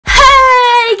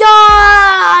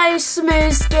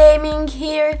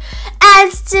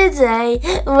today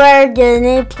we're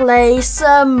gonna play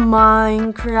some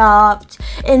Minecraft.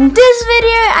 In this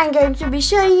video I'm going to be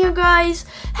showing you guys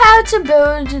how to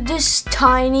build this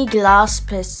tiny glass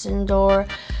piston door.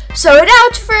 So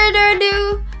without further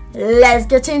ado, let's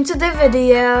get into the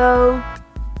video.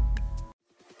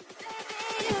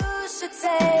 You should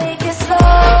take it slow.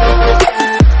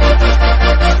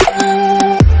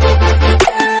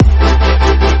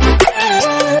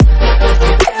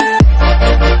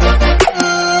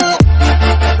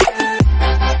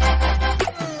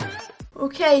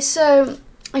 Okay, so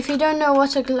if you don't know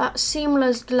what a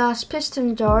seamless glass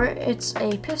piston door, it's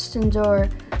a piston door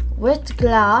with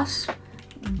glass,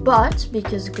 but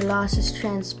because glass is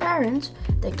transparent,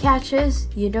 the catch is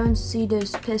you don't see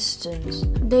those pistons.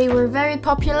 They were very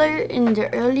popular in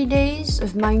the early days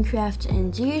of Minecraft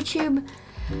and YouTube,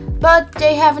 but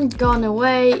they haven't gone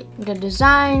away. The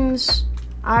designs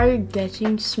are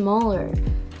getting smaller.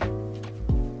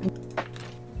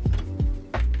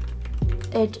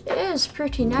 It is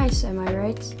pretty nice, am I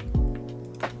right?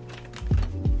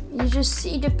 You just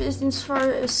see the pistons for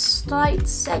a slight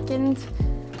second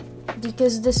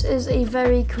because this is a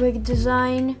very quick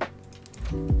design.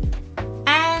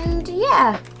 And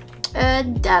yeah,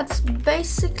 that's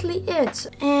basically it.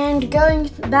 And going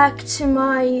back to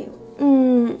my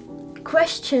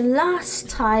question last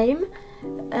time,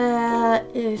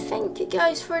 thank you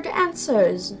guys for the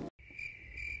answers.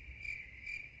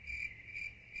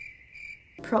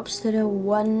 Props to the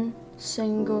one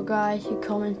single guy who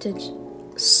commented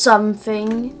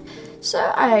something.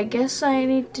 So I guess I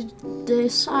need to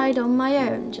decide on my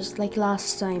own, just like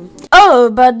last time. Oh,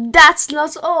 but that's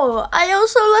not all. I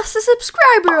also lost a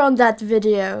subscriber on that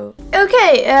video.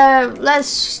 Okay, let's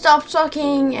stop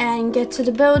talking and get to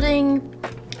the building.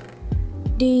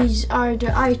 These are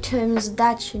the items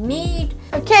that you need.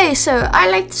 Okay, so I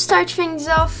like to start things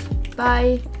off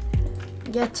by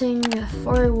getting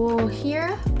 4 wool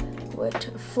here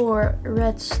with 4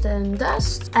 redstone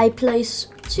dust. I place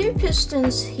 2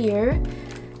 pistons here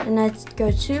and I go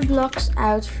 2 blocks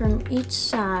out from each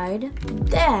side.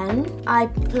 Then I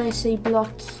place a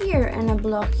block here and a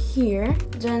block here.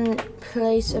 Then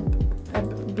place a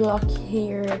block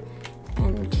here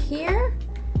and here.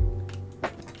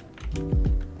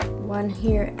 One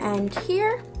here and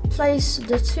here. Place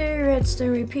the 2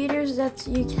 redstone repeaters that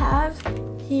you have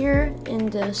here in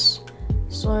this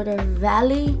sort of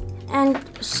valley and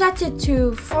set it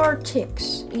to 4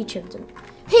 ticks, each of them.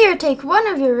 Here, take one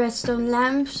of your redstone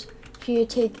lamps. Here,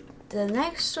 take the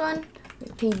next one.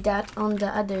 Repeat that on the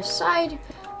other side.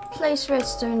 Place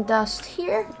redstone dust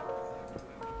here,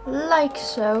 like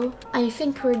so. I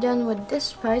think we're done with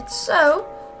this part, so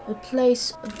we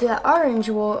place the orange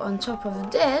wool on top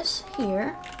of this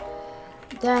here.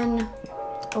 Then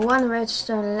 1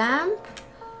 redstone lamp,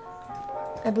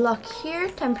 a block here,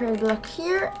 temporary block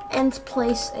here, and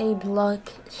place a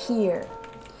block here.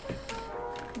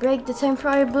 Break the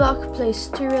temporary block, place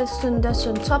 2 redstone dust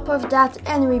on top of that,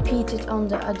 and repeat it on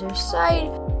the other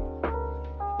side.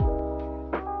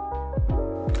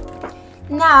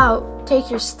 Now take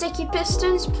your sticky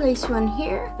pistons, place one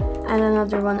here and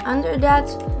another one under that,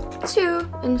 2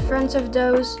 in front of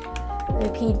those.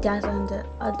 Repeat that on the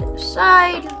other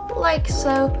side, like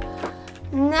so.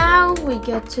 Now we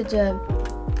get to the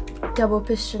double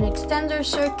piston extender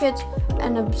circuit,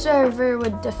 an observer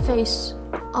with the face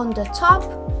on the top,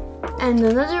 and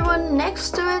another one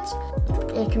next to it,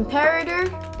 a comparator.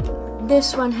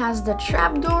 This one has the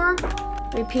trapdoor.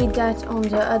 Repeat that on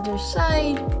the other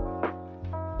side.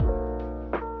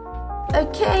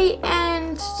 Okay,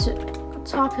 and to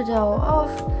top it all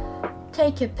off,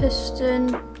 take a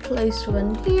piston, place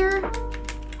one here,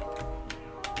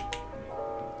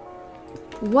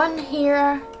 one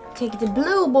here, take the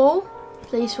blue ball,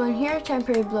 place one here,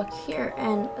 temporary block here,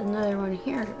 and another one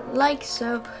here, like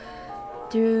so.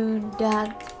 Do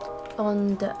that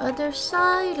on the other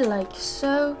side, like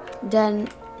so. Then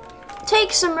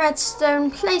take some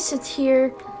redstone, place it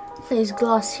here, place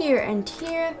glass here and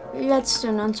here,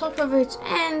 redstone on top of it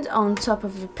and on top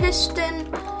of the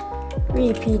piston.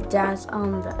 Repeat that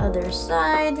on the other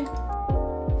side.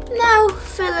 Now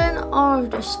fill in all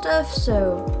of the stuff,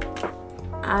 so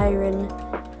iron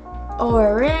all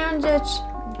around it,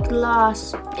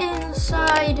 glass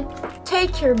inside.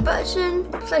 Take your button,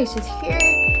 place it here,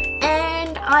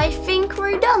 and I think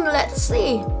we're done. Let's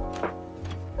see.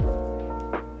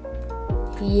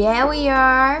 Yeah, we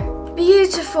are.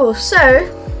 Beautiful. So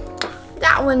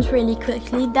that went really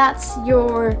quickly. That's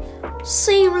your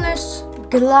seamless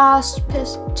glass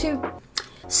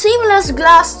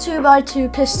 2x2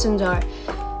 piston door.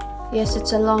 Yes,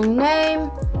 it's a long name,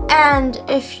 and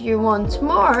if you want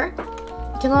more,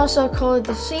 Can also call it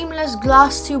the seamless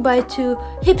glass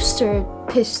 2x2 hipster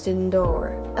piston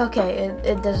door. Okay,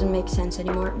 it doesn't make sense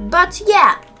anymore. But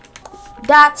yeah,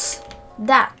 that's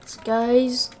that,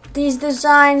 guys. These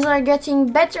designs are getting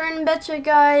better and better,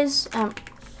 guys.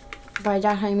 By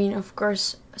that I mean, of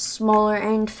course, smaller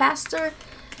and faster.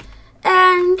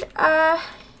 And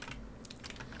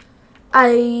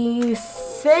I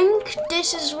think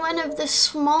this is one of the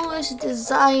smallest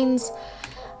designs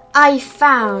I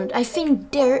found. I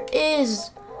think there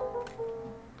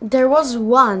was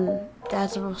one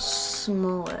that was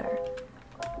smaller,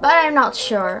 but I'm not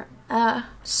sure.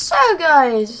 So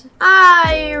guys,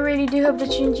 I really do hope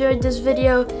that you enjoyed this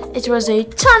video. It was a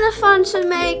ton of fun to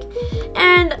make,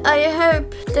 and I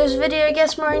hope this video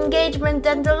gets more engagement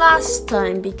than the last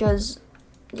time, because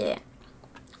yeah,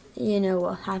 you know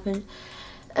what happened.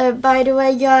 By the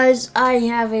way, guys, I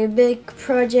have a big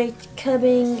project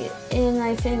coming in,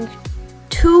 I think,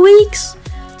 2 weeks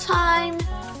time,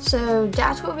 so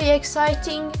that will be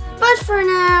exciting. But for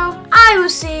now, I will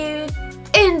see you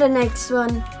in the next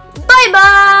one. Bye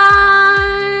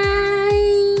bye!